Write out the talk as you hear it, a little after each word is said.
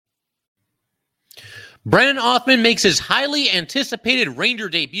Brennan Othmann makes his highly anticipated Ranger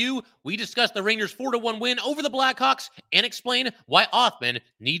debut. We discuss the Rangers' 4-1 win over the Blackhawks and explain why Othmann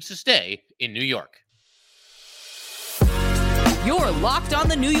needs to stay in New York. You're Locked on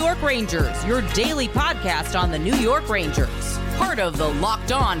the New York Rangers, your daily podcast on the New York Rangers. Part of the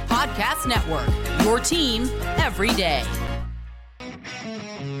Locked On Podcast Network, your team every day.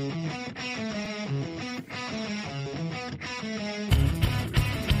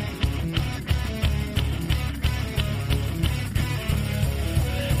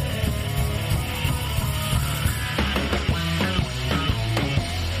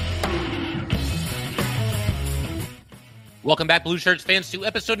 Welcome back, Blue Shirts fans, to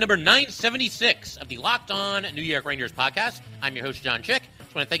episode number 976 of the Locked On New York Rangers podcast. I'm your host, John Chick.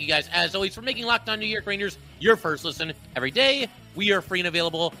 Just want to thank you guys, as always, for making Locked On New York Rangers your first listen every day. We are free and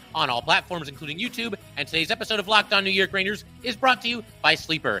available on all platforms, including YouTube. And today's episode of Locked On New York Rangers is brought to you by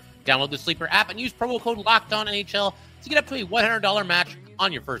Sleeper. Download the Sleeper app and use promo code LOCKEDONNHL to get up to a $100 match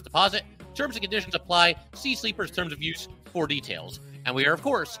on your first deposit. Terms and conditions apply. See Sleeper's terms of use for details. And we are, of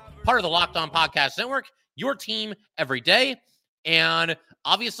course, part of the Locked On Podcast Network, your team every day. And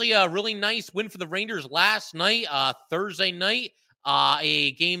obviously a really nice win for the Rangers last night, Thursday night,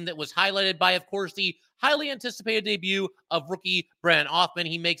 a game that was highlighted by, of course, the highly anticipated debut of rookie Brennan Othmann.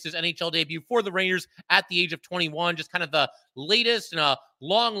 He makes his NHL debut for the Rangers at the age of 21, just kind of the latest in a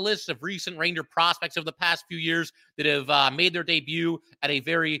long list of recent Ranger prospects of the past few years that have made their debut at a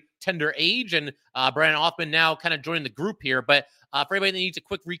very tender age. And Brennan Othmann now kind of joining the group here. But for anybody that needs a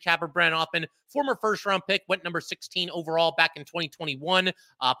quick recap of Brennan Othmann, former first-round pick, went number 16 overall back in 2021,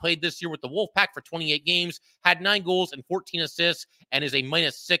 played this year with the Wolfpack for 28 games, had 9 goals and 14 assists, and is a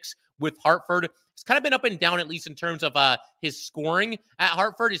 -6 with Hartford. It's kind of been up and down, at least in terms of his scoring at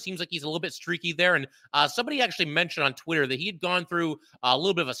Hartford. It seems like he's a little bit streaky there. And somebody actually mentioned on Twitter that he had gone through a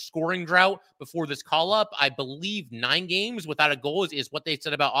little bit of a scoring drought before this call-up. I believe 9 games without a goal is what they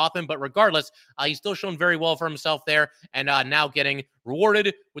said about Othmann. But regardless, he's still shown very well for himself there, and now getting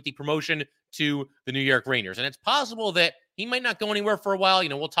rewarded with the promotion to the New York Rangers. And it's possible that he might not go anywhere for a while.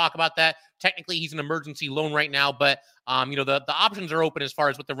 We'll talk about that. Technically, he's an emergency loan right now, but the options are open as far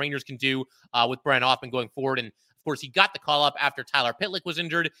as what the Rangers can do with Brennan Othmann going forward. And of course, he got the call up after Tyler Pitlick was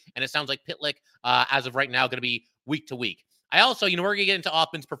injured, and it sounds like Pitlick, as of right now, going to be week to week. I also, we're going to get into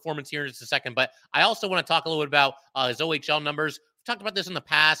Othmann's performance here in just a second, but I also want to talk a little bit about his OHL numbers. We've talked about this in the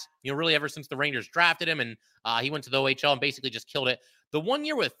past, really ever since the Rangers drafted him, and he went to the OHL and basically just killed it. The 1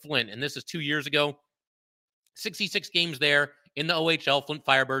 year with Flint, and this is 2 years ago, 66 games there in the OHL, Flint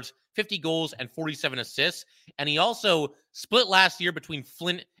Firebirds, 50 goals and 47 assists. And he also split last year between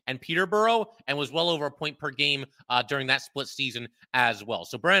Flint and Peterborough and was well over a point per game during that split season as well.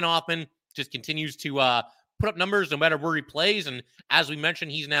 So Brennan Othmann just continues to put up numbers no matter where he plays. And as we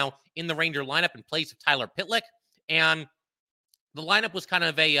mentioned, he's now in the Ranger lineup in place of Tyler Pitlick. And the lineup was kind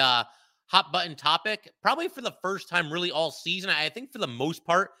of a hot button topic, probably for the first time really all season. I think for the most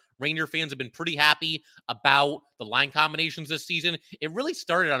part, Ranger fans have been pretty happy about the line combinations this season. It really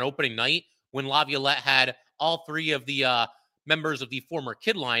started on opening night when Laviolette had all 3 of the members of the former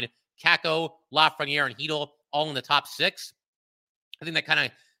kid line, Kakko, Lafreniere, and Hedl, all in the top 6. I think that kind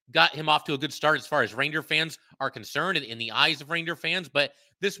of got him off to a good start as far as Ranger fans are concerned in the eyes of Ranger fans. But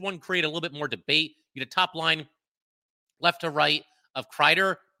this one created a little bit more debate. You had a top line left to right of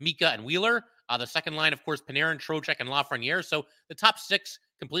Kreider, Mika, and Wheeler. The second line, of course, Panarin, Trocheck, and Lafreniere. So the top 6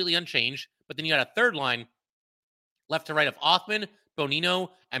 completely unchanged. But then you had a third line left to right of Othmann,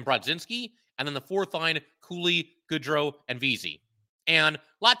 Bonino, and Brodzinski. And then the fourth line, Cooley, Goodrow, and Vesey. And a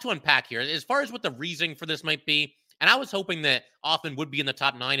lot to unpack here. As far as what the reasoning for this might be, and I was hoping that Othmann would be in the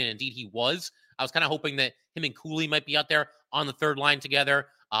top 9, and indeed he was. I was kind of hoping that him and Cooley might be out there on the third line together.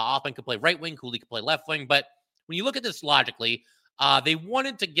 Othmann could play right wing, Cooley could play left wing. But when you look at this logically, they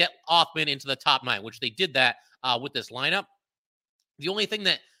wanted to get Othmann into the top 9, which they did that with this lineup. The only thing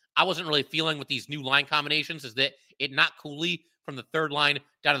that I wasn't really feeling with these new line combinations is that it knocked Cooley from the third line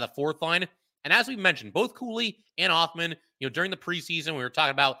down to the fourth line. And as we mentioned, both Cooley and Othmann, during the preseason, we were talking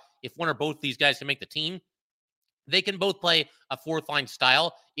about if one or both of these guys can make the team, they can both play a fourth line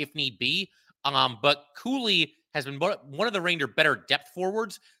style if need be. But Cooley has been one of the Ranger better depth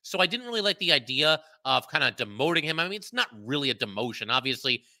forwards. So I didn't really like the idea of kind of demoting him. I mean, it's not really a demotion.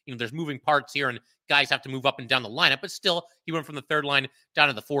 Obviously, there's moving parts here and guys have to move up and down the lineup, but still he went from the third line down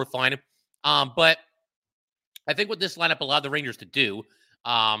to the fourth line. But I think what this lineup allowed the Rangers to do,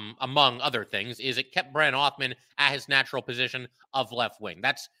 among other things, is it kept Brennan Othmann at his natural position of left wing.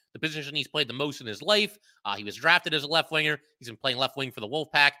 That's the position he's played the most in his life. He was drafted as a left winger. He's been playing left wing for the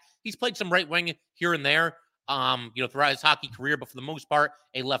Wolfpack. He's played some right wing here and there, throughout his hockey career, but for the most part,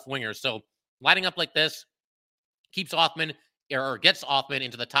 a left winger. So lining up like this keeps Othmann or gets Othmann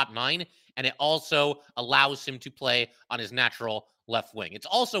into the top 9, and it also allows him to play on his natural left wing. It's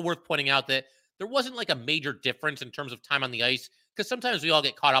also worth pointing out that there wasn't like a major difference in terms of time on the ice, because sometimes we all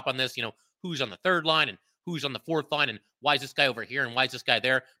get caught up on this, who's on the third line and who's on the fourth line and why is this guy over here and why is this guy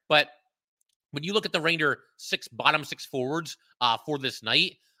there. But when you look at the Ranger bottom six forwards for this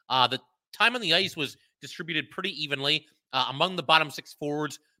night, the time on the ice was distributed pretty evenly. Among the bottom six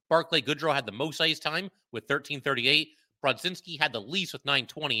forwards, Barclay Goodrow had the most ice time with 13:38. Brodzinski had the least with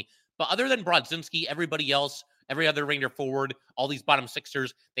 9:20. But other than Brodzinski, everybody else, every other Ranger forward, all these bottom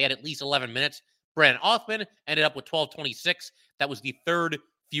sixers, they had at least 11 minutes. Brennan Othmann ended up with 12:26. That was the third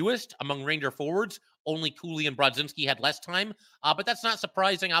fewest among Ranger forwards. Only Cooley and Brodzinski had less time. But that's not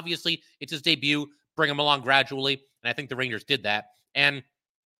surprising. Obviously, it's his debut. Bring him along gradually. And I think the Rangers did that. And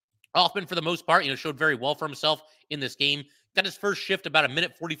Othmann, for the most part, showed very well for himself in this game. Got his first shift about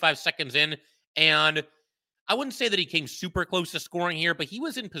 1:45 seconds in. And I wouldn't say that he came super close to scoring here, but he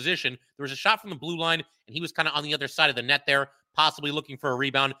was in position. There was a shot from the blue line, and he was kind of on the other side of the net there, possibly looking for a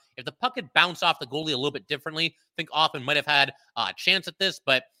rebound. If the puck had bounced off the goalie a little bit differently, I think Othmann might have had a chance at this.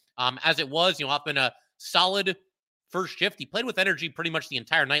 But as it was, Othmann, a solid first shift. He played with energy pretty much the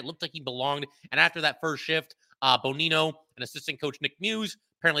entire night. Looked like he belonged. And after that first shift, Bonino and assistant coach Nick Muse,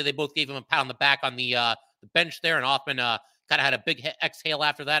 apparently they both gave him a pat on the back on the bench there. And Othmann kind of had a big exhale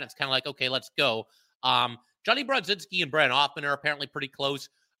after that. It's kind of like, okay, let's go. Johnny Brodzinski and Brennan Othmann are apparently pretty close.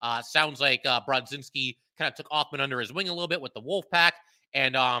 Sounds like Brodzinski kind of took Othmann under his wing a little bit with the Wolf Pack.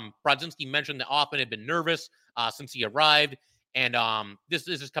 And Brodzinski mentioned that Othmann had been nervous since he arrived. And this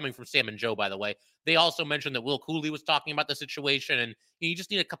is coming from Sam and Joe, by the way. They also mentioned that Will Cooley was talking about the situation. And you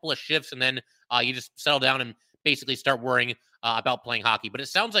just need a couple of shifts, and then you just settle down and basically start worrying about playing hockey. But it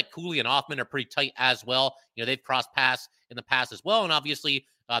sounds like Cooley and Othmann are pretty tight as well. They've crossed paths in the past as well. And obviously,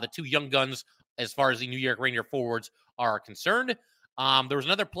 the two young guns, as far as the New York Ranger forwards are concerned. There was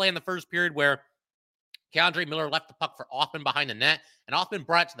another play in the first period where Keandre Miller left the puck for Othmann behind the net, and Othmann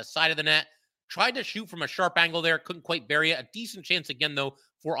brought it to the side of the net, tried to shoot from a sharp angle there, couldn't quite bury it. A decent chance again, though,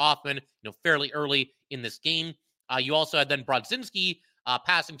 for Othmann, fairly early in this game. You also had then Brodzinski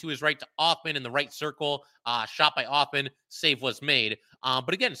passing to his right to Othmann in the right circle, shot by Othmann, save was made.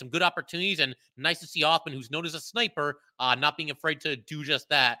 But again, some good opportunities, and nice to see Othmann, who's known as a sniper, not being afraid to do just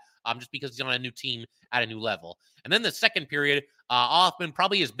that. Just because he's on a new team at a new level. And then the second period, Othmann,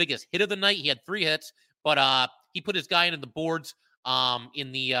 probably his biggest hit of the night. He had 3 hits, but he put his guy into the boards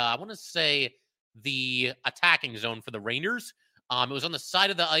in the, I want to say, the attacking zone for the Rangers. It was on the side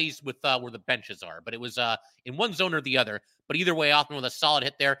of the ice with where the benches are, but it was in one zone or the other. But either way, Othmann with a solid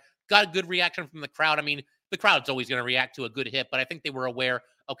hit there. Got a good reaction from the crowd. I mean, the crowd's always going to react to a good hit, but I think they were aware,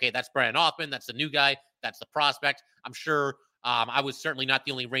 okay, that's Brennan Othmann, that's the new guy, that's the prospect. I'm sure I was certainly not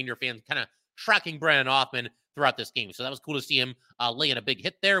the only Ranger fan kind of tracking Brennan Othmann throughout this game. So that was cool to see him lay in a big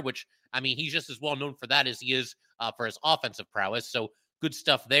hit there, which, I mean, he's just as well known for that as he is for his offensive prowess. So good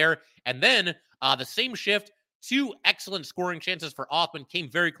stuff there. And then the same shift, 2 excellent scoring chances for Othmann, came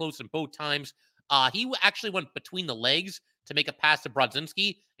very close in both times. He actually went between the legs to make a pass to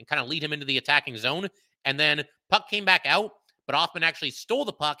Brodzinski and kind of lead him into the attacking zone. And then puck came back out, but Othmann actually stole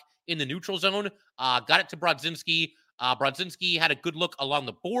the puck in the neutral zone, got it to Brodzinski. Brodzinski had a good look along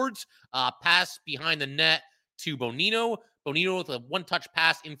the boards, pass behind the net to Bonino. Bonino with a one-touch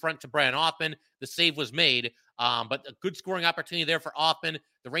pass in front to Brennan Othmann. The save was made, but a good scoring opportunity there for Othmann.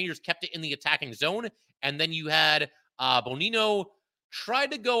 The Rangers kept it in the attacking zone, and then you had Bonino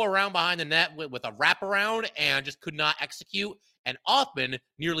tried to go around behind the net with a wraparound and just could not execute, and Othmann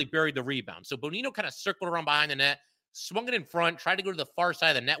nearly buried the rebound. So Bonino kind of circled around behind the net, swung it in front, tried to go to the far side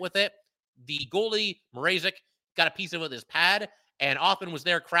of the net with it. The goalie, Mrazek, got a piece of it with his pad, and Othmann was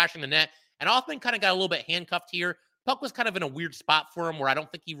there crashing the net. And Othmann kind of got a little bit handcuffed here. Puck was kind of in a weird spot for him where I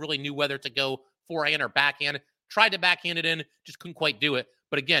don't think he really knew whether to go forehand or backhand. Tried to backhand it in, just couldn't quite do it.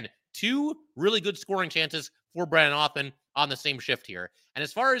 But again, 2 really good scoring chances for Brennan Othmann on the same shift here. And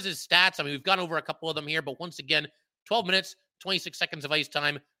as far as his stats, I mean, we've gone over a couple of them here, but once again, 12 minutes, 26 seconds of ice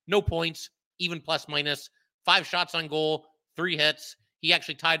time, no points, even plus minus, 5 shots on goal, 3 hits. He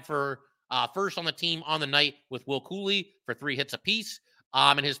actually tied for first on the team on the night with Will Cooley for 3 hits apiece.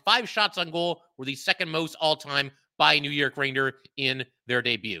 And his 5 shots on goal were the second most all-time by a New York Ranger in their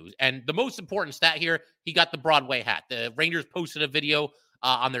debuts. And the most important stat here, he got the Broadway hat. The Rangers posted a video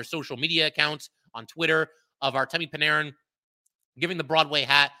on their social media accounts on Twitter of Artemi Panarin giving the Broadway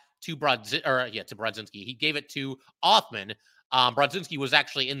hat to Brodzinski. He gave it to Othmann. Brodzinski was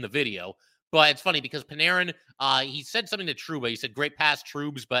actually in the video. But it's funny because Panarin, he said something to Trouba. He said, "Great pass,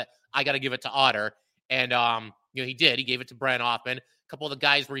 Troubs, but I got to give it to Otter." And, he did. He gave it to Brennan Othmann. couple of the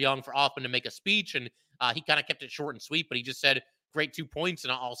guys were young for Othmann to make a speech, and he kind of kept it short and sweet, but he just said, great 2 points,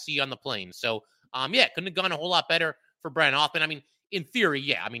 and I'll see you on the plane. So, couldn't have gone a whole lot better for Brennan Othmann. I mean, in theory,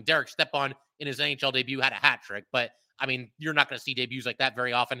 yeah. I mean, Derek Stepan in his NHL debut had a hat trick, but I mean, you're not going to see debuts like that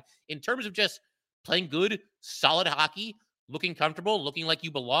very often. In terms of just playing good, solid hockey, looking comfortable, looking like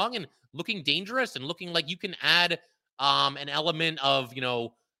you belong, and looking dangerous, and looking like you can add an element of,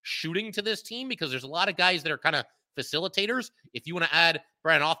 shooting to this team, because there's a lot of guys that are kind of facilitators. If you want to add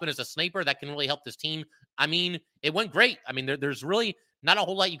Brennan Othmann as a sniper, that can really help this team. I mean, it went great. I mean, there's really not a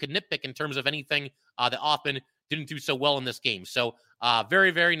whole lot you could nitpick in terms of anything that Othmann didn't do so well in this game. So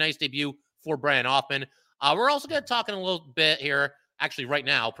very, very nice debut for Brennan Othmann. We're also going to talk in a little bit here, actually right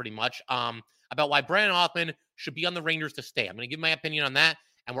now, pretty much, about why Brennan Othmann should be on the Rangers to stay. I'm going to give my opinion on that.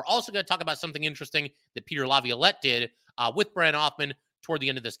 And we're also going to talk about something interesting that Peter Laviolette did with Brennan Othmann toward the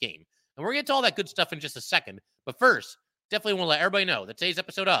end of this game. And we're going to get to all that good stuff in just a second. But first, definitely want to let everybody know that today's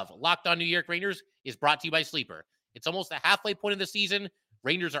episode of Locked On New York Rangers is brought to you by Sleeper. It's almost the halfway point of the season.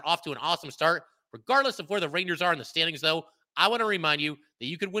 Rangers are off to an awesome start. Regardless of where the Rangers are in the standings, though, I want to remind you that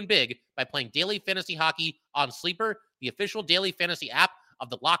you could win big by playing daily fantasy hockey on Sleeper, the official daily fantasy app of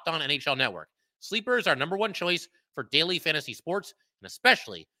the Locked On NHL Network. Sleeper is our number one choice for daily fantasy sports, and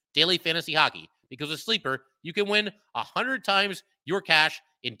especially daily fantasy hockey. Because with Sleeper, you can win 100 times your cash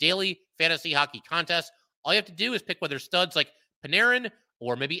in daily fantasy hockey contests. All you have to do is pick whether studs like Panarin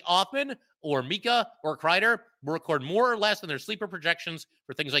or maybe Othmann or Mika or Kreider will record more or less than their Sleeper projections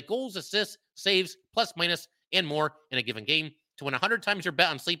for things like goals, assists, saves, plus, minus, and more in a given game. To win 100 times your bet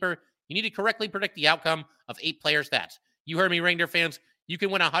on Sleeper, you need to correctly predict the outcome of 8 player stats. You heard me, Reindeer fans. You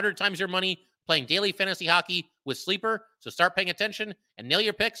can win 100 times your money playing daily fantasy hockey with Sleeper. So start paying attention and nail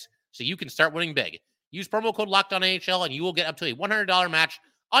your picks so you can start winning big. Use promo code LOCKEDONNHL and you will get up to a $100 match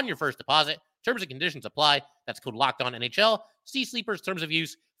on your first deposit. Terms and conditions apply. That's code LOCKEDONNHL. See Sleeper's terms of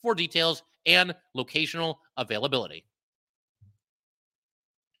use for details and locational availability.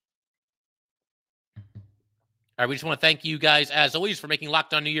 All right, we just want to thank you guys, as always, for making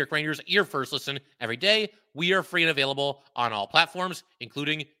Locked On New York Rangers your first listen every day. We are free and available on all platforms,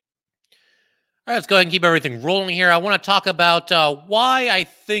 including... All right, let's go ahead and keep everything rolling here. I want to talk about why I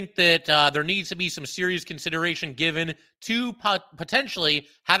think that there needs to be some serious consideration given to potentially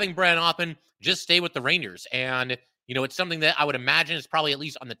having Brennan Othmann just stay with the Rangers. And, it's something that I would imagine is probably at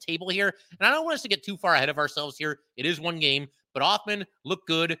least on the table here. And I don't want us to get too far ahead of ourselves here. It is one game, but Othmann looked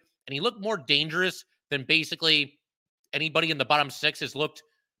good, and he looked more dangerous than basically anybody in the bottom six has looked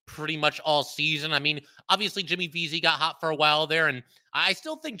pretty much all season. I mean, obviously Jimmy Vesey got hot for a while there, and I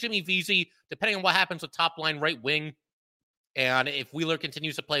still think Jimmy Vesey, depending on what happens with top line right wing, and if Wheeler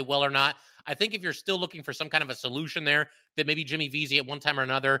continues to play well or not, I think if you're still looking for some kind of a solution there, that maybe Jimmy Vesey at one time or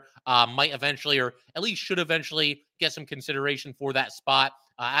another might eventually, or at least should eventually, get some consideration for that spot.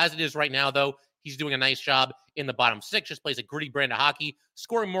 As it is right now, though, he's doing a nice job in the bottom six, just plays a gritty brand of hockey,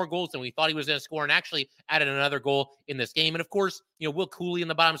 scoring more goals than we thought he was going to score, and actually added another goal in this game. And of course, Will Cooley in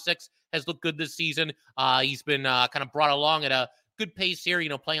the bottom six has looked good this season. He's been kind of brought along at a good pace here,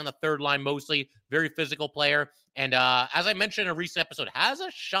 playing on the third line mostly, very physical player. And as I mentioned in a recent episode, has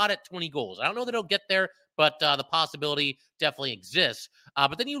a shot at 20 goals. I don't know that he'll get there, but the possibility definitely exists.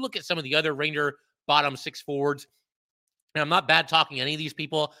 But then you look at some of the other Ranger bottom six forwards, and I'm not bad talking any of these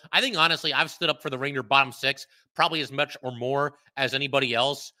people. I think, honestly, I've stood up for the Ranger bottom six probably as much or more as anybody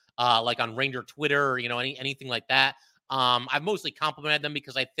else, like on Ranger Twitter or, anything like that. I've mostly complimented them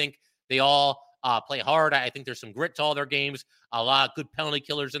because I think they all play hard. I think there's some grit to all their games, a lot of good penalty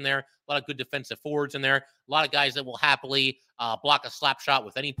killers in there, a lot of good defensive forwards in there, a lot of guys that will happily block a slap shot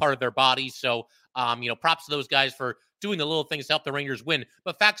with any part of their body. So, props to those guys for doing the little things to help the Rangers win.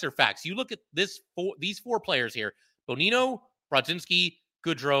 But facts are facts. You look at these four players here: Bonino, Brodzinski,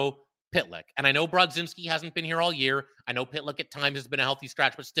 Goodrow, Pitlick. And I know Brodzinski hasn't been here all year. I know Pitlick at times has been a healthy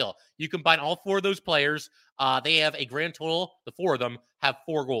scratch, but still, you combine all four of those players. They have a grand total. The four of them have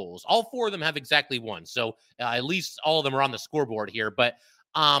 4 goals. All 4 of them have exactly 1. So at least all of them are on the scoreboard here. But,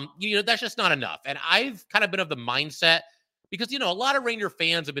 that's just not enough. And I've kind of been of the mindset because, a lot of Ranger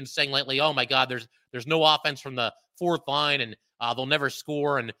fans have been saying lately, oh my God, there's no offense from the fourth line and they'll never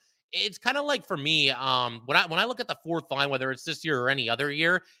score. And it's kind of like, for me, when I look at the fourth line, whether it's this year or any other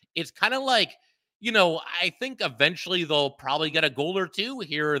year, it's kind of like, I think eventually they'll probably get a goal or 2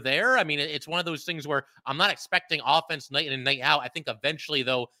 here or there. I mean, it's one of those things where I'm not expecting offense night in and night out. I think eventually,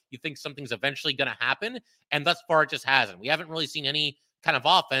 though, you think something's eventually going to happen. And thus far, it just hasn't. We haven't really seen any kind of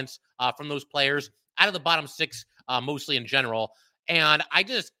offense from those players out of the bottom 6, mostly in general. And I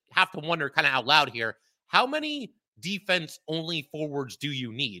just have to wonder kind of out loud here, how many defense-only forwards do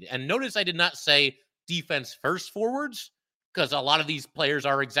you need? And notice I did not say defense-first forwards. because a lot of these players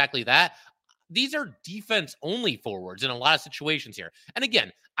are exactly that. These are defense-only forwards in a lot of situations here. And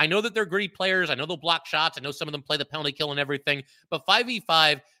again, I know that they're gritty players. I know they'll block shots. I know some of them play the penalty kill and everything. But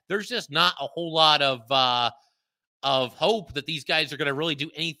 5v5, there's just not a whole lot of hope that these guys are going to really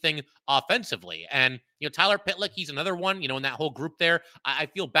do anything offensively. And, Tyler Pitlick, he's another one, in that whole group there. I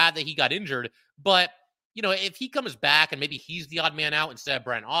feel bad that he got injured. But, if he comes back and maybe he's the odd man out instead of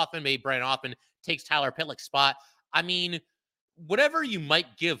Brennan Othmann, maybe Brennan Othmann takes Tyler Pitlick's spot. I mean, whatever you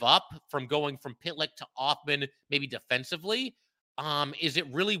might give up from going from Pitlick to Othmann, maybe defensively, is it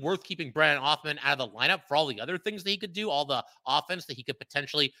really worth keeping Brennan Othmann out of the lineup for all the other things that he could do, all the offense that he could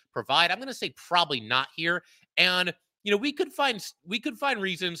potentially provide? I'm going to say probably not here. And, we could find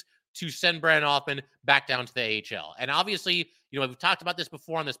reasons to send Brennan Othmann back down to the AHL. And obviously, we've talked about this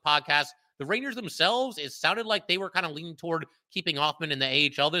before on this podcast. The Rangers themselves, it sounded like they were kind of leaning toward keeping Othmann in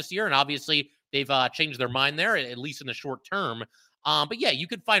the AHL this year. And obviously, they've changed their mind there, at least in the short term. But yeah, you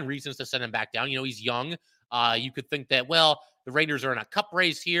could find reasons to send him back down. He's young. You could think that, well, the Rangers are in a cup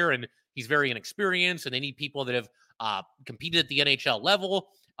race here, and he's very inexperienced, and they need people that have competed at the NHL level.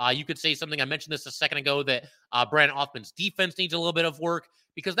 You could say something, I mentioned this a second ago, that Brennan Othmann's defense needs a little bit of work,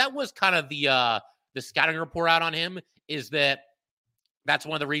 because that was kind of the scouting report out on him, is that that's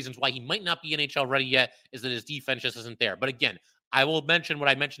one of the reasons why he might not be NHL ready yet, is that his defense just isn't there. But again, I will mention what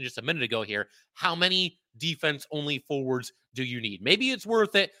I mentioned just a minute ago here. How many defense-only forwards do you need? Maybe it's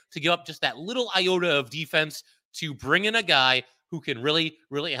worth it to give up just that little iota of defense to bring in a guy who can really,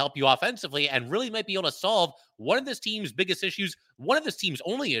 really help you offensively and really might be able to solve one of this team's biggest issues, one of this team's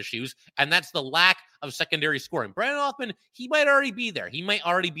only issues, and that's the lack of secondary scoring. Brennan Othmann, he might already be there. He might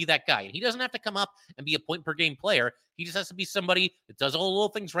already be that guy. And he doesn't have to come up and be a point-per-game player. He just has to be somebody that does all the little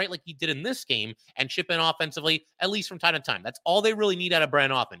things right like he did in this game and chip in offensively, at least from time to time. That's all they really need out of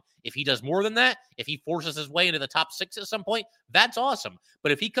Brennan Othmann. If he does more than that, if he forces his way into the top 6 at some point, that's awesome.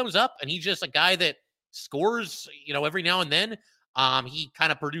 But if he comes up and he's just a guy that scores, every now and then, he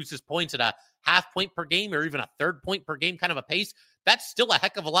kind of produces points at a half point per game or even a third point per game kind of a pace, that's still a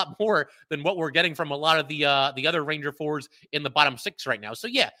heck of a lot more than what we're getting from a lot of the other Ranger forwards in the bottom 6 right now. So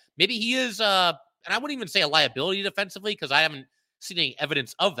yeah, maybe he is, and I wouldn't even say a liability defensively, because I haven't seen any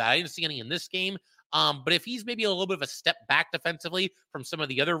evidence of that. I didn't see any in this game. But if he's maybe a little bit of a step back defensively from some of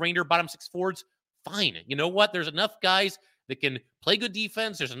the other Ranger bottom 6 forwards, fine. You know what? There's enough guys that can play good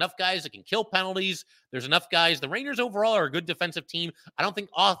defense. There's enough guys that can kill penalties. There's enough guys. The Rangers overall are a good defensive team. I don't think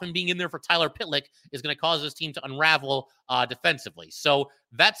Othmann being in there for Tyler Pitlick is going to cause this team to unravel defensively. So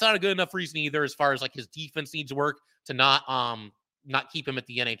that's not a good enough reason either, as far as like his defense needs work to not keep him at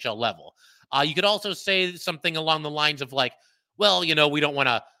the NHL level. You could also say something along the lines of like, well, we don't want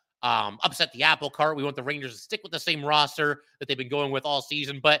to upset the apple cart. We want the Rangers to stick with the same roster that they've been going with all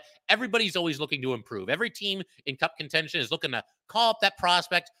season, but everybody's always looking to improve. Every team in cup contention is looking to call up that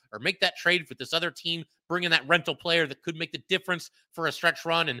prospect or make that trade with this other team, bring in that rental player that could make the difference for a stretch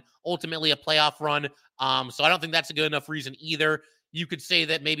run and ultimately a playoff run. So I don't think that's a good enough reason either. You could say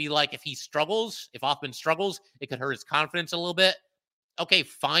that maybe like if Othmann struggles, it could hurt his confidence a little bit. Okay,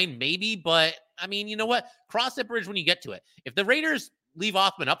 fine, maybe, but I mean, you know what? Cross that bridge when you get to it. If the Raiders leave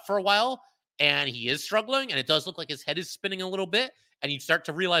Othmann up for a while and he is struggling and it does look like his head is spinning a little bit and you start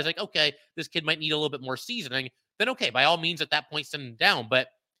to realize like, okay, this kid might need a little bit more seasoning, then okay, by all means at that point send him down. But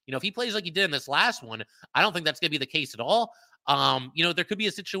if he plays like he did in this last one, I don't think that's going to be the case at all. There could be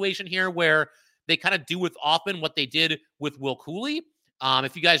a situation here where they kind of do with Othmann what they did with Will Cooley.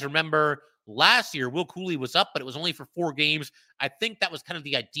 If you guys remember last year, Will Cooley was up, but it was only for 4 games. I think that was kind of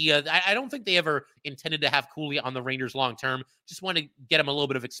the idea. I don't think they ever intended to have Cooley on the Rangers long-term. Just wanted to get him a little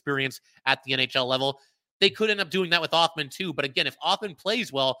bit of experience at the NHL level. They could end up doing that with Othmann too. But again, if Othmann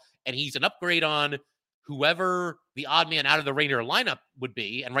plays well and he's an upgrade on whoever the odd man out of the Ranger lineup would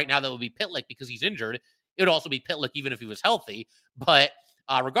be, and right now that would be Pitlick because he's injured. It would also be Pitlick even if he was healthy. But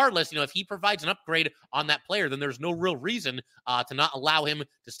regardless, if he provides an upgrade on that player, then there's no real reason to not allow him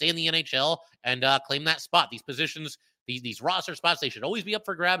to stay in the NHL and claim that spot. These positions, these roster spots, they should always be up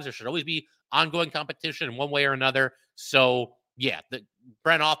for grabs. There should always be ongoing competition in one way or another. So, yeah,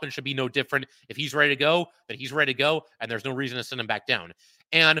 Brennan Othmann should be no different. If he's ready to go, then he's ready to go, and there's no reason to send him back down.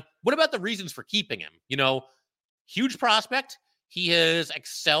 And what about the reasons for keeping him? Huge prospect. He has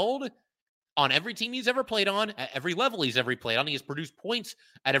excelled on every team he's ever played on, at every level he's ever played on. He has produced points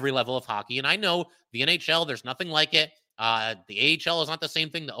at every level of hockey. And I know the NHL, there's nothing like it. The AHL is not the same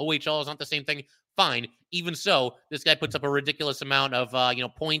thing. The OHL is not the same thing. Fine. Even so, this guy puts up a ridiculous amount of,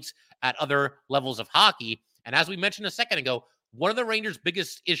 points at other levels of hockey. And as we mentioned a second ago, one of the Rangers'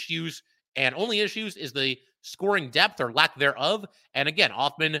 biggest issues and only issues is the scoring depth or lack thereof. And again,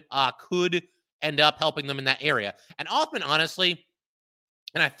 Othmann could end up helping them in that area. And Othmann, honestly,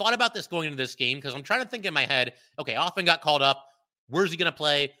 and I thought about this going into this game because I'm trying to think in my head, okay, Othmann got called up. Where's he going to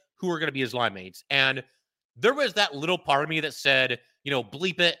play? Who are going to be his line mates? And there was that little part of me that said,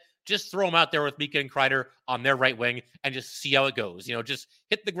 bleep it. Just throw him out there with Mika and Kreider on their right wing and just see how it goes. Just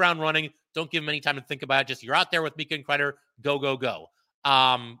hit the ground running. Don't give him any time to think about it. Just you're out there with Mika and Kreider. Go, go, go.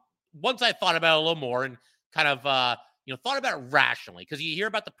 Once I thought about it a little more and kind of, thought about it rationally, because you hear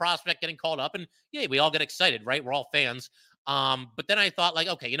about the prospect getting called up and yeah, we all get excited, right? We're all fans. But then I thought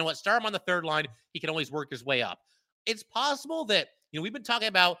okay, you know what? Start him on the third line. He can always work his way up. It's possible that, we've been talking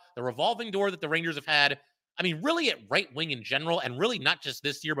about the revolving door that the Rangers have had. I mean, really at right wing in general, and really not just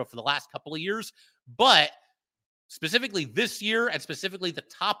this year, but for the last couple of years. But specifically this year, and specifically the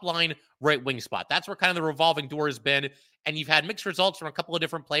top line right wing spot. That's where kind of the revolving door has been. And you've had mixed results from a couple of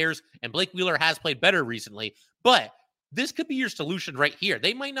different players, and Blake Wheeler has played better recently. But this could be your solution right here.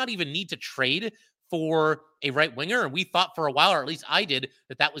 They might not even need to trade for a right winger. And we thought for a while, or at least I did,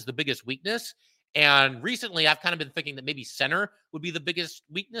 that was the biggest weakness. And recently, I've kind of been thinking that maybe center would be the biggest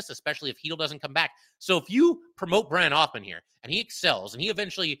weakness, especially if Hedl doesn't come back. So if you promote Brennan Othmann here, and he excels, and he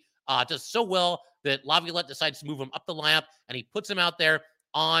eventually does so well that Laviolette decides to move him up the lineup, and he puts him out there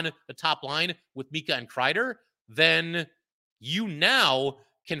on the top line with Mika and Kreider, then you now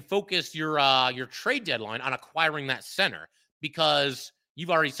can focus your trade deadline on acquiring that center, because you've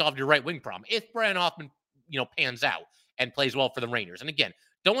already solved your right wing problem. If Brennan Othmann, pans out and plays well for the Rangers. And again,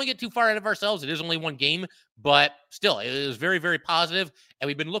 don't want to get too far ahead of ourselves. It is only one game, but still, it is very, very positive. And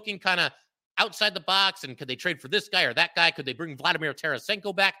we've been looking kind of outside the box. And could they trade for this guy or that guy? Could they bring Vladimir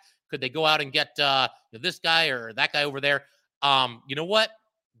Tarasenko back? Could they go out and get this guy or that guy over there? You know what?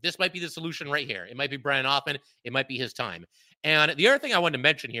 This might be the solution right here. It might be Brennan Othmann. It might be his time. And the other thing I wanted to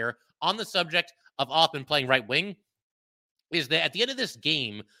mention here on the subject of Othmann playing right wing is that at the end of this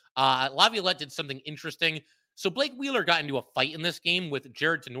game, Laviolette did something interesting. So Blake Wheeler got into a fight in this game with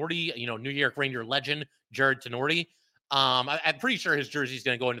Jared Tenorti, New York Ranger legend Jared Tenorti. I'm pretty sure his jersey is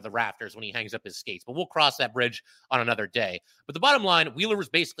going to go into the rafters when he hangs up his skates, but we'll cross that bridge on another day. But the bottom line, Wheeler was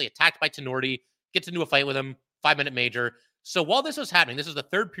basically attacked by Tenorti, gets into a fight with him, 5-minute major. So while this was happening, this is the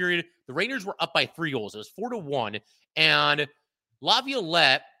third period, the Rangers were up by 3 goals. It was 4-1, and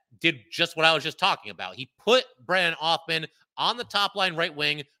Laviolette did just what I was just talking about. He put Brennan Othmann on the top line right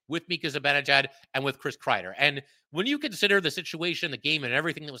wing with Mika Zibanejad and with Chris Kreider. And when you consider the situation, the game, and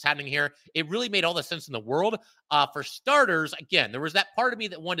everything that was happening here, it really made all the sense in the world. For starters, again, there was that part of me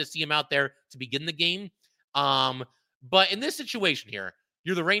that wanted to see him out there to begin the game. But in this situation here,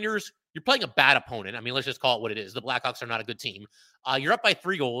 you're the Rangers, you're playing a bad opponent. I mean, let's just call it what it is. The Blackhawks are not a good team. You're up by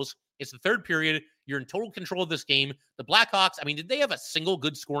 3 goals. It's the third period. You're in total control of this game. The Blackhawks, I mean, did they have a single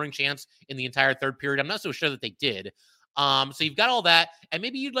good scoring chance in the entire third period? I'm not so sure that they did. So you've got all that, and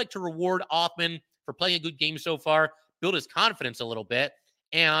maybe you'd like to reward Othmann for playing a good game so far, build his confidence a little bit,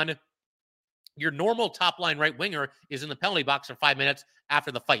 and your normal top-line right winger is in the penalty box for 5 minutes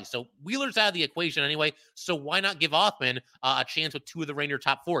after the fight. So Wheeler's out of the equation anyway, so why not give Othmann a chance with 2 of the Ranger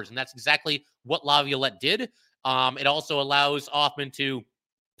top 4s? And that's exactly what Laviolette did. It also allows Othmann to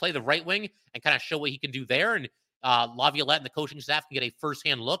play the right wing and kind of show what he can do there, and Laviolette and the coaching staff can get a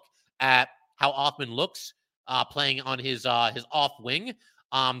first-hand look at how Othmann looks playing on his off wing.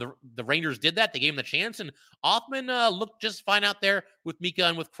 The Rangers did that. They gave him the chance, and Othmann looked just fine out there with Mika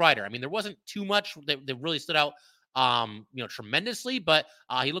and with Kreider. I mean, there wasn't too much that really stood out, tremendously, but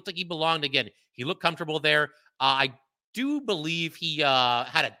he looked like he belonged again. He looked comfortable there. I do believe he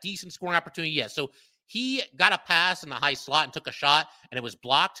had a decent scoring opportunity. Yeah, so he got a pass in the high slot and took a shot, and it was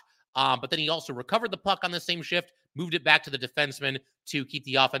blocked. But then he also recovered the puck on the same shift, moved it back to the defenseman to keep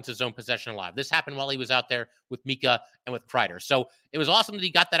the offensive zone possession alive. This happened while he was out there with Mika and with Kreider. So it was awesome that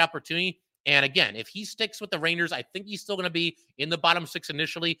he got that opportunity. And again, if he sticks with the Rangers, I think he's still going to be in the bottom 6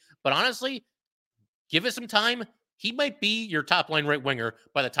 initially. But honestly, give it some time. He might be your top line right winger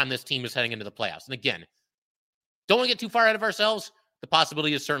by the time this team is heading into the playoffs. And again, don't want to get too far ahead of ourselves. The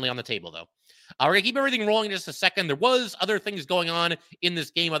possibility is certainly on the table, though. We're going to keep everything rolling in just a second. There was other things going on in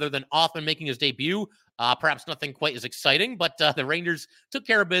this game other than Othmann making his debut. Perhaps nothing quite as exciting, but the Rangers took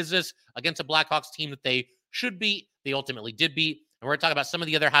care of business against a Blackhawks team that they should beat. They ultimately did beat. And we're going to talk about some of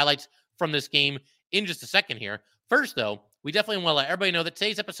the other highlights from this game in just a second here. First, though, we definitely want to let everybody know that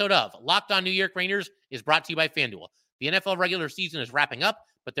today's episode of Locked On New York Rangers is brought to you by FanDuel. The NFL regular season is wrapping up,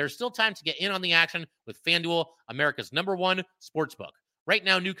 but there's still time to get in on the action with FanDuel, America's #1 sportsbook. Right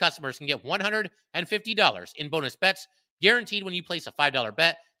now, new customers can get $150 in bonus bets, guaranteed when you place a $5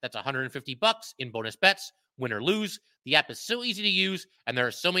 bet. That's $150 in bonus bets, win or lose. The app is so easy to use, and there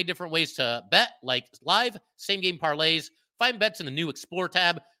are so many different ways to bet, like live, same-game parlays. Find bets in the new Explore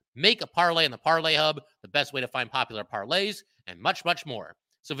tab. make a parlay in the Parlay Hub, the best way to find popular parlays, and much, much more.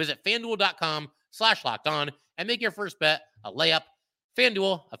 So visit FanDuel.com/LockedOn and make your first bet a layup.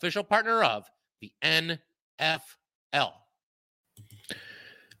 FanDuel, official partner of the NFL.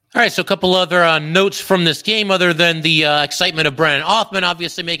 All right, so a couple other notes from this game other than the excitement of Brennan Othmann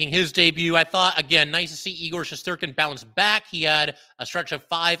obviously making his debut. I thought, again, nice to see Igor Shesterkin bounce back. He had a stretch of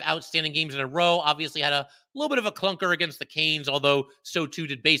 5 outstanding games in a row. Obviously had a little bit of a clunker against the Canes, although so too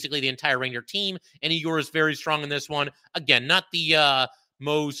did basically the entire Ranger team. And Igor is very strong in this one. Again, not the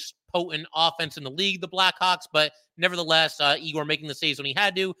most potent offense in the league, the Blackhawks, but nevertheless, Igor making the saves when he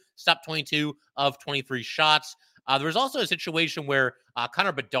had to, stopped 22 of 23 shots. There was also a situation where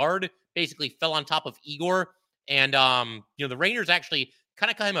Connor Bedard basically fell on top of Igor, and the Rangers actually kind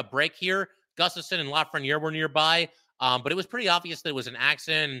of cut him a break here. Gustafsson and Lafreniere were nearby, but it was pretty obvious that it was an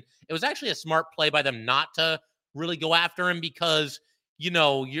accident. It was actually a smart play by them not to really go after him because,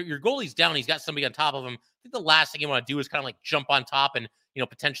 your goalie's down. He's got somebody on top of him. I think the last thing you want to do is kind of like jump on top and,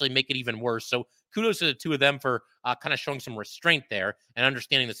 potentially make it even worse. So kudos to the two of them for kind of showing some restraint there and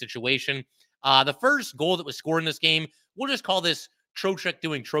understanding the situation. The first goal that was scored in this game, we'll just call this Trocheck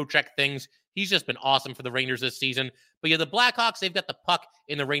doing Trocheck things. He's just been awesome for the Rangers this season. But yeah, the Blackhawks, they've got the puck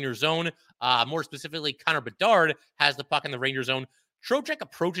in the Ranger zone. More specifically, Connor Bedard has the puck in the Ranger zone. Trocheck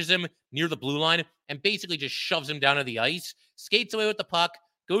approaches him near the blue line and basically just shoves him down to the ice, skates away with the puck,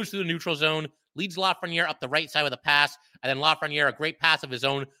 goes through the neutral zone, leads Lafreniere up the right side with a pass, and then Lafreniere, a great pass of his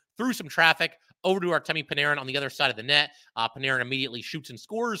own, through some traffic, over to Artemi Panarin on the other side of the net. Panarin immediately shoots and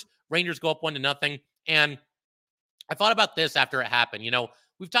scores. Rangers go up 1-0. And I thought about this after it happened.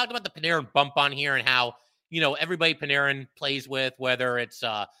 We've talked about the Panarin bump on here and how, everybody Panarin plays with, whether it's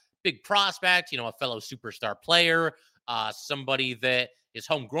a big prospect, a fellow superstar player, somebody that is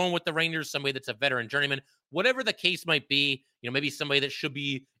homegrown with the Rangers, somebody that's a veteran journeyman, whatever the case might be, maybe somebody that should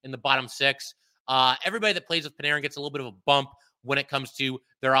be in the bottom 6. Everybody that plays with Panarin gets a little bit of a bump when it comes to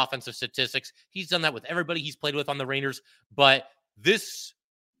their offensive statistics. He's done that with everybody he's played with on the Rangers. But this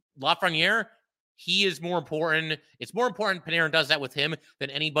Lafreniere, he is more important. It's more important Panarin does that with him than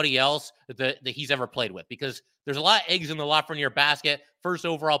anybody else that he's ever played with, because there's a lot of eggs in the Lafreniere basket. First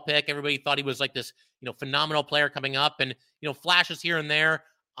overall pick. Everybody thought he was like this, phenomenal player coming up and, flashes here and there.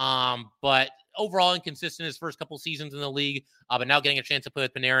 But overall inconsistent his first couple seasons in the league, but now getting a chance to play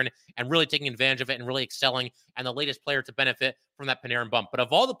with Panarin and really taking advantage of it and really excelling, and the latest player to benefit from that Panarin bump. But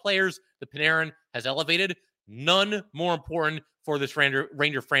of all the players that Panarin has elevated, none more important for this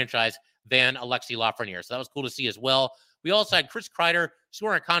Ranger franchise than Alexis Lafreniere. So that was cool to see as well. We also had Chris Kreider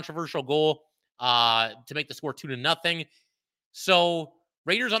scoring a controversial goal to make the score 2-0. So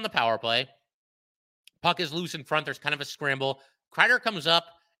Raiders on the power play. Puck is loose in front. There's kind of a scramble. Kreider comes up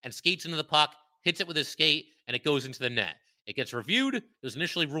and skates into the puck, hits it with his skate, and it goes into the net. It gets reviewed. It was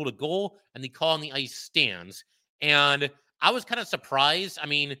initially ruled a goal, and the call on the ice stands. And I was kind of surprised. I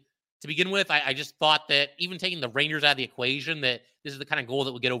mean, to begin with, I just thought that even taking the Rangers out of the equation, that this is the kind of goal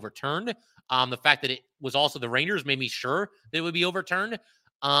that would get overturned. The fact that it was also the Rangers made me sure that it would be overturned.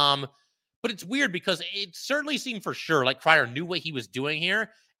 But it's weird because it certainly seemed for sure like Kreider knew what he was doing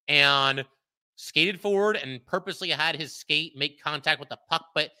here and skated forward and purposely had his skate make contact with the puck,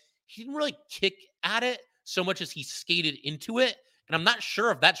 but he didn't really kick at it so much as he skated into it. And I'm not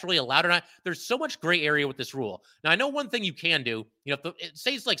sure if that's really allowed or not. There's so much gray area with this rule. Now, I know one thing you can do, if it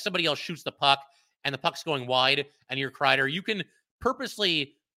says like somebody else shoots the puck and the puck's going wide and you're Kreider, you can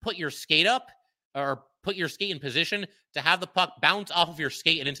purposely put your skate up or put your skate in position to have the puck bounce off of your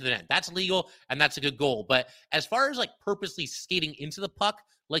skate and into the net. That's legal and that's a good goal. But as far as like purposely skating into the puck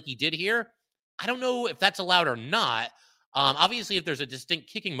like he did here, I don't know if that's allowed or not. Obviously, if there's a distinct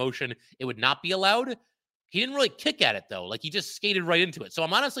kicking motion, it would not be allowed. He didn't really kick at it, though. Like, he just skated right into it. So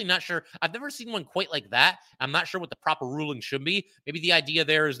I'm honestly not sure. I've never seen one quite like that. I'm not sure what the proper ruling should be. Maybe the idea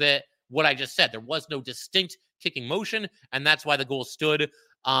there is that what I just said, there was no distinct kicking motion, and that's why the goal stood.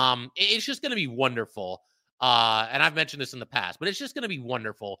 It's just going to be wonderful. And I've mentioned this in the past, but it's just going to be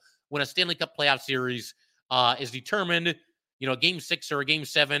wonderful when a Stanley Cup playoff series is determined, a game 6 or a game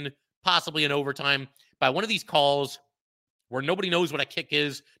 7, possibly in overtime, by one of these calls where nobody knows what a kick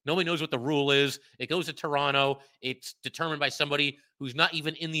is. Nobody knows what the rule is. It goes to Toronto. It's determined by somebody who's not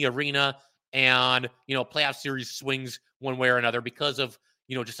even in the arena. And, playoff series swings one way or another because of,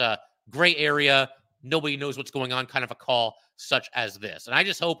 just a gray area. Nobody knows what's going on kind of a call such as this. And I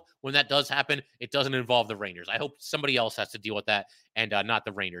just hope when that does happen, it doesn't involve the Rangers. I hope somebody else has to deal with that and not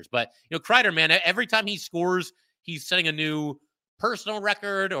the Rangers. But, Kreider, man, every time he scores, he's setting a new personal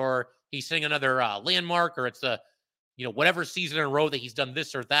record, or he's setting another landmark, or it's whatever season in a row that he's done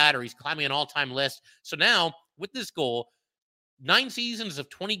this or that, or he's climbing an all-time list. So now with this goal, 9 seasons of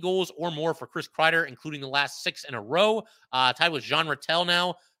 20 goals or more for Chris Kreider, including the last 6 in a row. Tied with Jean Rattel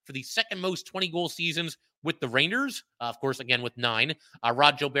now for the second most 20-goal seasons with the Rangers. Of course, again, with 9.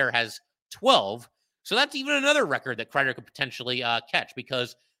 Rod Jobert has 12. So that's even another record that Kreider could potentially catch,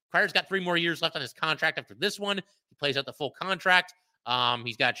 because Kreider's got 3 more years left on his contract after this one. He plays out the full contract.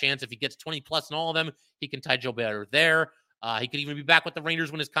 He's got a chance, if he gets 20 plus in all of them, he can tie Jobert there. He could even be back with the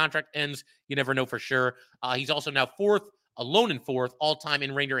Rangers when his contract ends. You never know for sure. He's also now alone in fourth all-time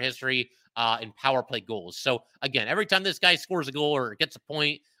in Ranger history in power play goals. So again, every time this guy scores a goal or gets a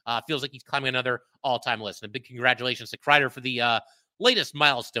point, feels like he's climbing another all-time list. And a big congratulations to Kreider for the latest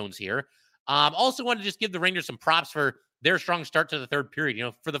milestones here. Also wanted to just give the Rangers some props for their strong start to the third period. You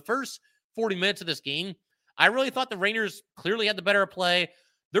know, for the first 40 minutes of this game, I really thought the Rangers clearly had the better play.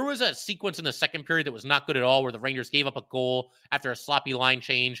 There was a sequence in the second period that was not good at all, where the Rangers gave up a goal after a sloppy line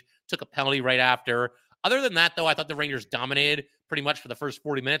change, took a penalty right after. Other than that, though, I thought the Rangers dominated pretty much for the first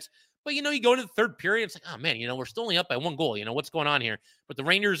 40 minutes. But, you know, you go into the third period, it's like, oh, man, you know, we're still only up by 1 goal. You know, what's going on here? But the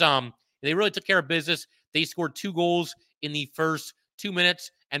Rangers, they really took care of business. They scored 2 goals in the first 2 minutes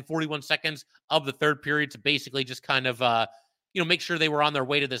and 41 seconds of the third period to basically just kind of, make sure they were on their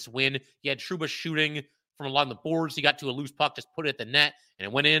way to this win. You had Trouba shooting from along the boards. He got to a loose puck, just put it at the net, and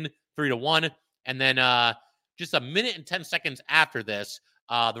it went in 3-1. And then just a minute and 10 seconds after this,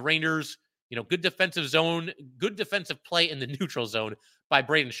 the Rangers, good defensive play in the neutral zone by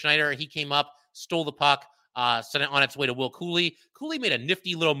Braden Schneider. He came up, stole the puck, sent it on its way to Will Cooley. Cooley made a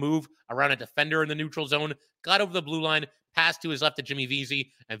nifty little move around a defender in the neutral zone, got over the blue line, passed to his left to Jimmy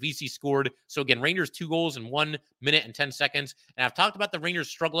Vesey, and Vesey scored. So again, Rangers 2 goals in 1 minute and 10 seconds. And I've talked about the Rangers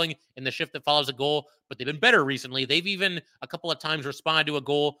struggling in the shift that follows a goal, but they've been better recently. They've even a couple of times responded to a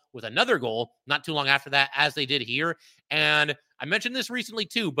goal with another goal not too long after that, as they did here. And I mentioned this recently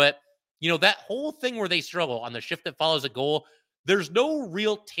too, but that whole thing where they struggle on the shift that follows a goal, there's no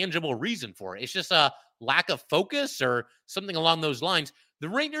real tangible reason for it. It's just a lack of focus or something along those lines. The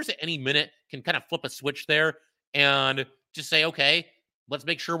Rangers at any minute can kind of flip a switch there and just say, okay, let's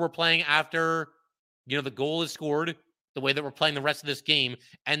make sure we're playing after, the goal is scored the way that we're playing the rest of this game.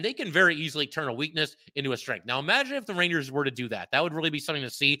 And they can very easily turn a weakness into a strength. Now, imagine if the Rangers were to do that. That would really be something to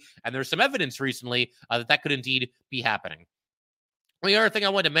see. And there's some evidence recently that could indeed be happening. The other thing I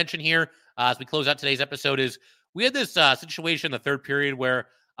wanted to mention here as we close out today's episode is we had this situation in the third period where,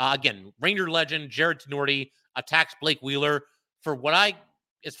 again, Ranger legend Jared Tenorti attacks Blake Wheeler for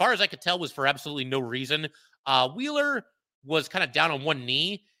as far as I could tell, was for absolutely no reason. Wheeler was kind of down on one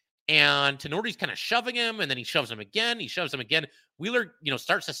knee, and Tenorti's kind of shoving him, and then he shoves him again. He shoves him again. Wheeler,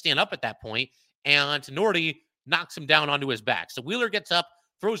 starts to stand up at that point, and Tenorti knocks him down onto his back. So Wheeler gets up,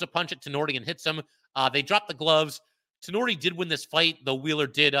 throws a punch at Tenorti, and hits him. They drop the gloves. Tenorti did win this fight, though Wheeler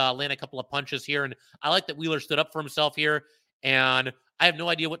did land a couple of punches here, and I like that Wheeler stood up for himself here, and I have no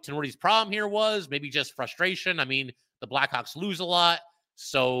idea what Tenorti's problem here was. Maybe just frustration. I mean, the Blackhawks lose a lot,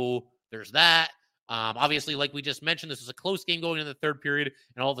 so there's that. Obviously, like we just mentioned, this was a close game going into the third period,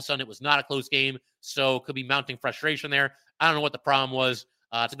 and all of a sudden it was not a close game, so could be mounting frustration there. I don't know what the problem was.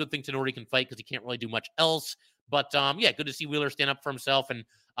 It's a good thing Tenorti can fight because he can't really do much else. But, good to see Wheeler stand up for himself, and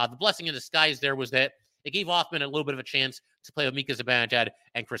the blessing in disguise there was that it gave Othmann a little bit of a chance to play with Mika Zibanejad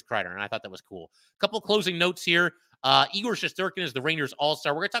and Chris Kreider, and I thought that was cool. A couple closing notes here. Igor Shesterkin is the Rangers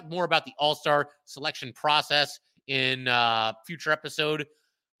All-Star. We're going to talk more about the All-Star selection process in a future episode,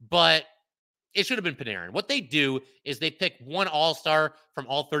 but it should have been Panarin. What they do is they pick one All-Star from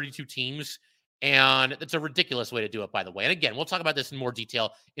all 32 teams, and it's a ridiculous way to do it, by the way. And again, we'll talk about this in more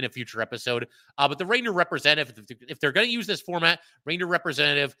detail in a future episode. But the Ranger representative, if they're going to use this format, Ranger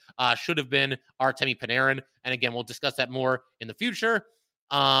representative should have been Artemi Panarin. And again, we'll discuss that more in the future.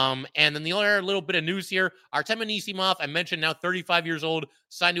 And then the other little bit of news here, Artemi Anisimov, I mentioned, now 35 years old,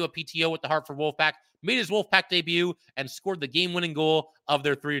 signed to a PTO with the Hartford Wolfpack, made his Wolfpack debut, and scored the game-winning goal of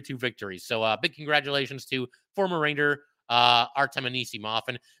their 3-2 victory. So big congratulations to former Ranger Artemi Anisimov.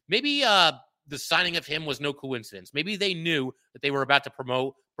 And maybe the signing of him was no coincidence. Maybe they knew that they were about to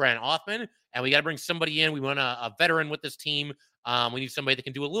promote Brennan Othmann, and we got to bring somebody in. We want a veteran with this team. We need somebody that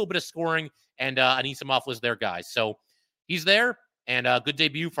can do a little bit of scoring, and Anisimov was their guy. So he's there, and a good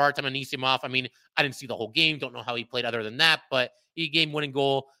debut for Artemi Anisimov. I mean, I didn't see the whole game. Don't know how he played other than that, but he game-winning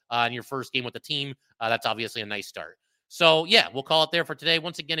goal in your first game with the team. That's obviously a nice start. So, we'll call it there for today.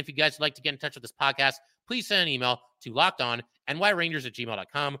 Once again, if you guys would like to get in touch with this podcast, please send an email to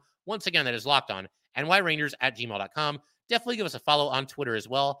lockedonnyrangers@gmail.com. Once again, that is lockedonnyrangers@gmail.com. Definitely give us a follow on Twitter as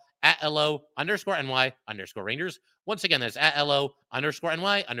well, @LO_NY_Rangers. Once again, that's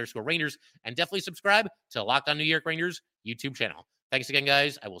 @LO_NY_Rangers. And definitely subscribe to Locked On New York Rangers YouTube channel. Thanks again,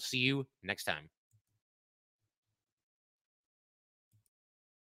 guys. I will see you next time.